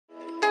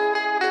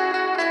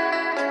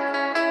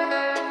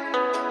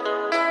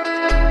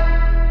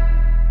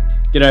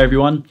G'day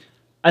everyone.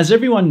 As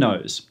everyone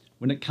knows,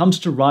 when it comes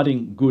to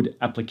writing good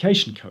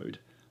application code,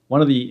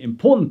 one of the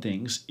important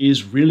things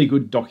is really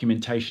good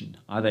documentation,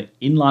 either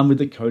in line with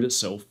the code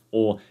itself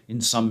or in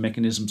some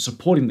mechanism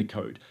supporting the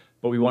code.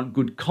 But we want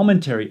good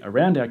commentary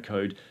around our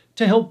code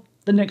to help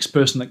the next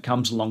person that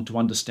comes along to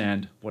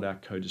understand what our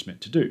code is meant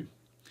to do.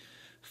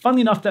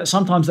 Funnily enough, that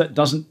sometimes that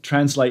doesn't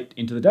translate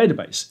into the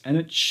database, and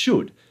it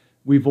should.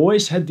 We've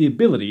always had the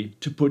ability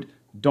to put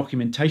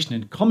documentation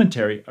and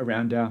commentary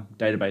around our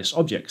database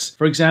objects.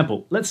 For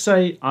example, let's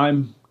say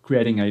I'm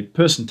creating a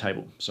person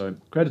table. So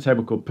create a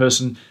table called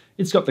person.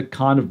 It's got the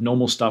kind of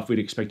normal stuff we'd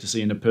expect to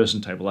see in a person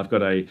table. I've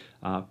got a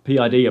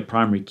PID, a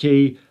primary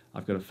key.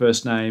 I've got a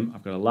first name.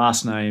 I've got a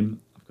last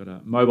name. I've got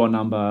a mobile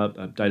number,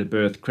 a date of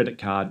birth, credit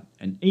card,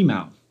 and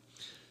email.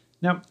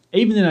 Now,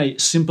 even in a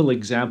simple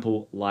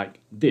example like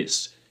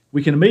this,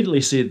 we can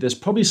immediately see that there's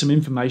probably some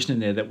information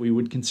in there that we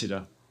would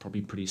consider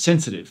probably pretty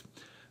sensitive.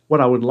 What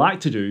I would like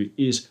to do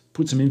is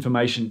put some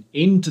information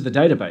into the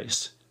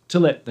database to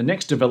let the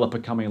next developer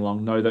coming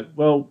along know that,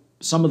 well,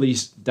 some of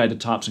these data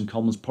types and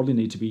columns probably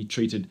need to be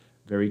treated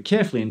very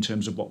carefully in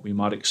terms of what we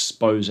might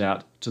expose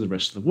out to the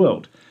rest of the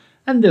world.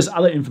 And there's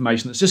other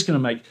information that's just going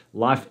to make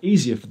life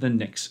easier for the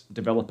next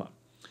developer.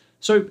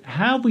 So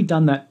how have we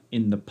done that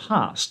in the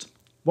past?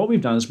 What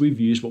we've done is we've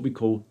used what we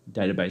call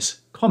database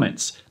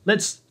comments.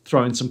 Let's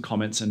throw in some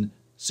comments and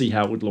see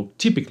how it would look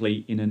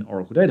typically in an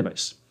Oracle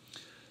database.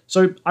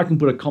 So I can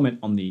put a comment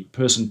on the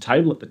person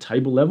table at the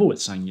table level.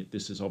 It's saying that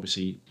this is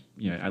obviously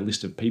a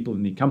list of people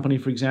in the company,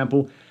 for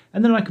example.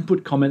 And then I can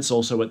put comments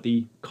also at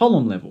the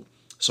column level.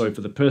 So for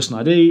the person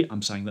ID,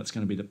 I'm saying that's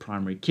going to be the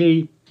primary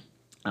key.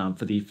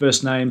 For the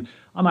first name,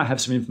 I might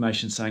have some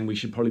information saying we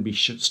should probably be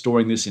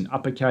storing this in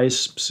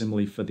uppercase,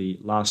 similarly for the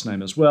last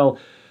name as well.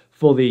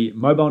 For the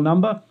mobile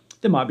number,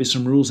 there might be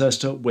some rules as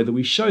to whether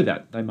we show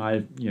that. They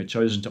may have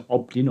chosen to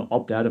opt in or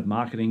opt out of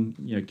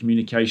marketing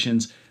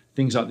communications.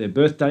 Things like their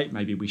birth date,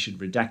 maybe we should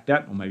redact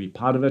that or maybe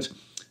part of it.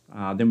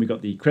 Then we've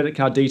got the credit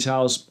card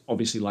details.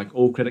 Obviously, like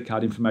all credit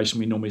card information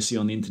we normally see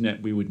on the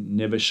internet, we would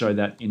never show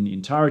that in the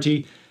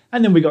entirety.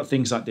 And then we got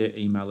things like their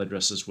email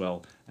address as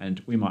well.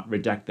 And we might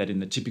redact that in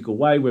the typical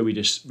way where we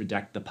just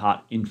redact the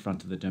part in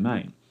front of the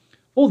domain.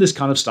 All this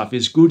kind of stuff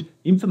is good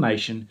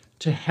information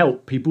to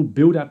help people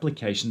build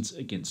applications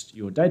against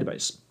your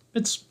database.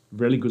 It's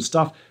really good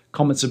stuff.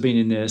 Comments have been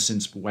in there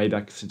since way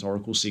back, since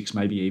Oracle 6,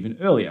 maybe even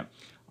earlier.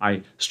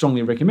 I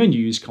strongly recommend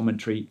you use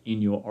commentary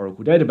in your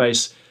Oracle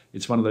database.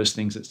 It's one of those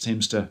things that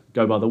seems to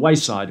go by the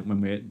wayside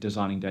when we're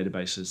designing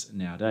databases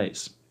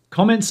nowadays.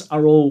 Comments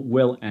are all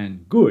well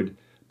and good,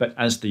 but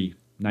as the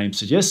name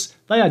suggests,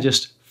 they are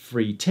just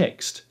free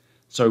text.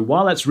 So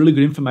while that's really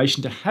good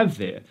information to have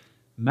there,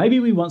 maybe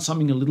we want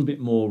something a little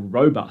bit more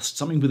robust,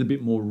 something with a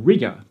bit more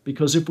rigor,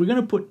 because if we're going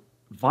to put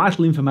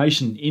vital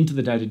information into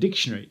the data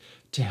dictionary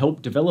to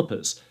help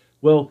developers,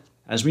 well,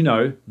 as we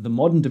know, the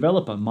modern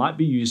developer might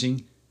be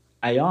using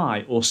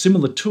AI or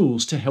similar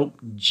tools to help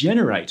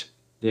generate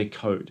their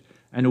code.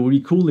 And it would be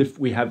cool if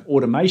we have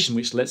automation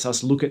which lets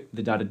us look at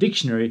the data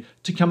dictionary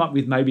to come up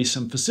with maybe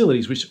some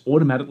facilities which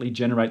automatically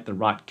generate the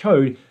right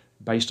code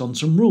based on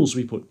some rules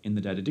we put in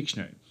the data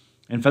dictionary.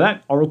 And for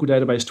that, Oracle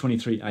Database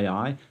 23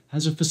 AI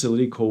has a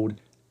facility called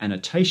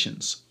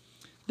Annotations.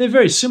 They're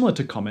very similar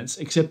to comments,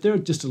 except they're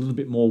just a little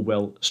bit more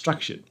well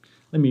structured.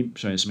 Let me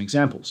show you some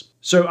examples.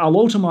 So I'll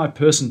alter my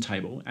person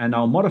table and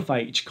I'll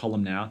modify each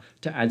column now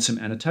to add some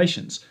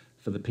annotations.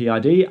 For the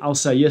PID, I'll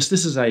say, yes,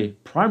 this is a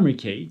primary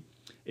key.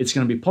 It's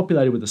going to be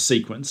populated with a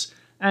sequence,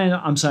 and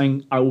I'm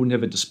saying I will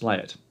never display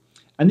it.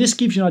 And this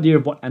gives you an idea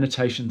of what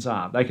annotations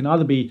are. They can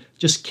either be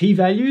just key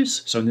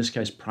values, so in this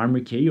case,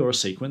 primary key or a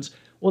sequence,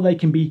 or they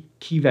can be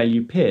key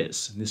value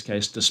pairs. In this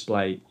case,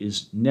 display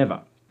is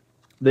never.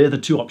 They're the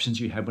two options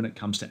you have when it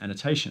comes to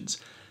annotations.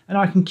 And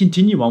I can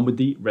continue on with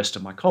the rest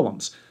of my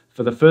columns.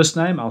 For the first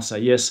name, I'll say,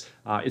 yes,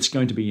 it's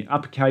going to be in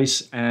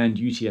uppercase and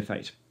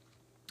UTF-8.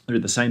 I do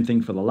the same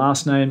thing for the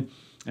last name.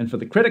 And for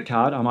the credit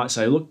card, I might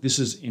say, look, this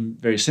is in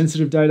very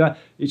sensitive data.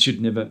 It should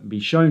never be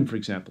shown, for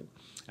example.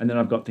 And then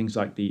I've got things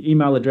like the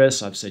email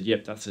address. I've said,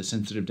 yep, that's a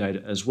sensitive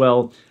data as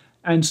well,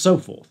 and so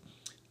forth.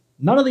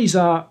 None of these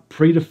are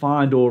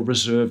predefined or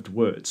reserved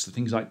words. The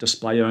things like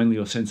display only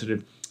or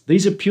sensitive,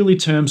 these are purely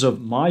terms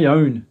of my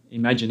own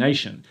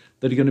imagination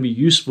that are going to be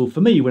useful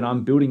for me when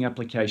I'm building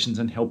applications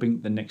and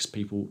helping the next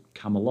people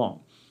come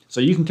along. So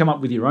you can come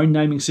up with your own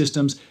naming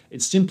systems.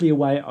 It's simply a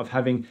way of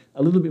having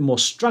a little bit more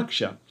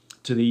structure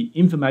to the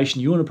information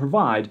you want to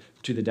provide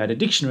to the data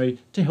dictionary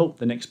to help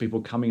the next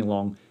people coming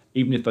along,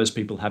 even if those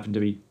people happen to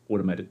be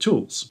automated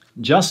tools.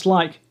 Just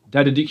like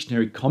data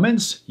dictionary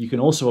comments, you can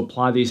also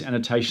apply these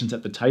annotations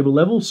at the table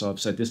level. So I've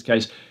said in this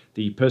case,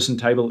 the person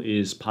table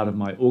is part of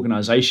my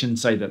organization,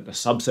 say that the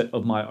subset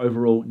of my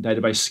overall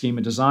database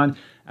schema design.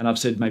 And I've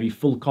said maybe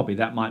full copy.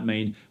 That might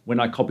mean when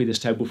I copy this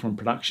table from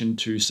production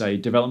to say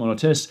development or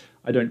test,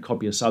 I don't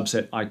copy a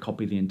subset, I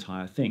copy the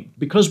entire thing.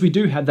 Because we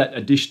do have that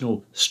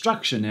additional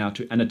structure now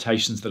to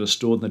annotations that are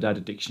stored in the data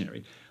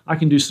dictionary, I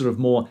can do sort of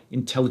more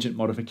intelligent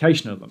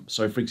modification of them.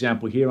 So for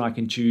example, here I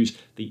can choose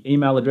the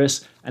email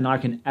address and I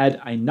can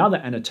add another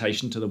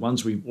annotation to the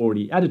ones we've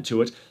already added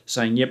to it,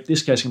 saying, yep,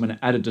 this case I'm going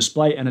to add a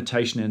display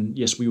annotation, and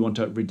yes, we want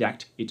to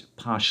redact it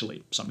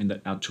partially, something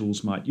that our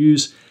tools might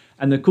use.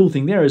 And the cool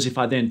thing there is if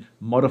I then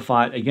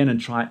modify it again and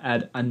try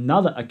add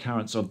another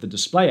occurrence of the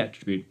display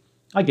attribute,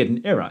 I get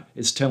an error.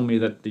 It's telling me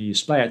that the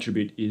display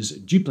attribute is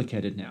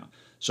duplicated now.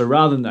 So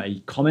rather than a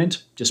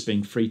comment just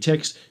being free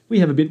text, we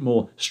have a bit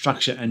more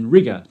structure and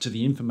rigor to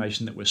the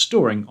information that we're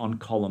storing on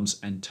columns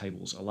and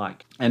tables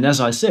alike. And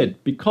as I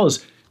said,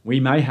 because we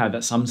may have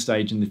at some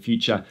stage in the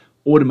future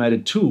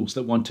automated tools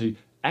that want to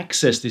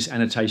access this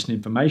annotation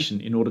information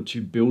in order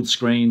to build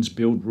screens,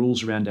 build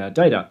rules around our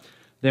data,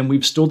 then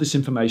we've stored this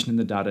information in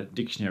the data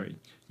dictionary.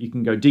 You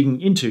can go digging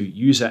into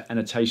user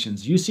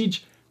annotations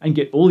usage and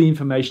get all the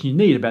information you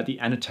need about the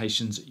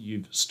annotations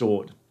you've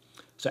stored.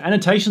 So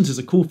annotations is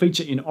a cool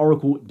feature in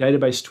Oracle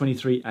Database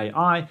 23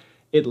 AI.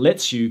 It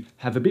lets you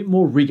have a bit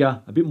more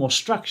rigor, a bit more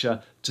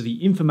structure to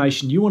the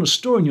information you want to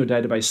store in your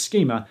database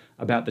schema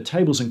about the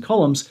tables and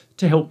columns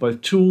to help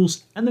both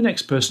tools and the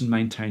next person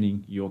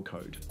maintaining your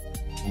code.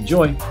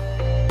 Enjoy!